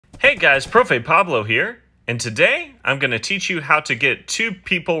Hey guys, Profe Pablo here, and today I'm going to teach you how to get 2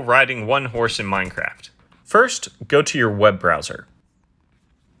 people riding 1 horse in Minecraft. First, go to your web browser.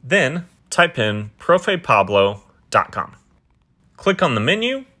 Then, type in ProfePablo.com. Click on the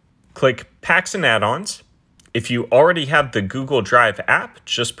menu, click Packs and Add-ons. If you already have the Google Drive app,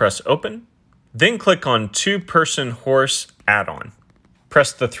 just press Open. Then click on 2-person horse add-on.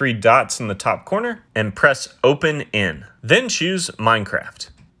 Press the 3 dots in the top corner and press Open In. Then choose Minecraft.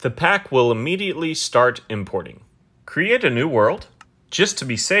 The pack will immediately start importing. Create a new world. Just to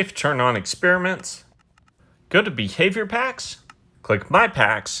be safe, turn on experiments. Go to Behavior Packs, click My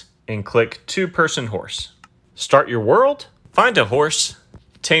Packs, and click 2-person horse. Start your world, find a horse,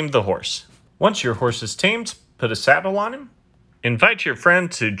 tame the horse. Once your horse is tamed, put a saddle on him. Invite your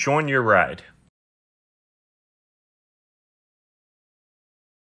friend to join your ride.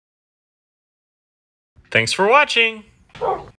 Thanks for watching!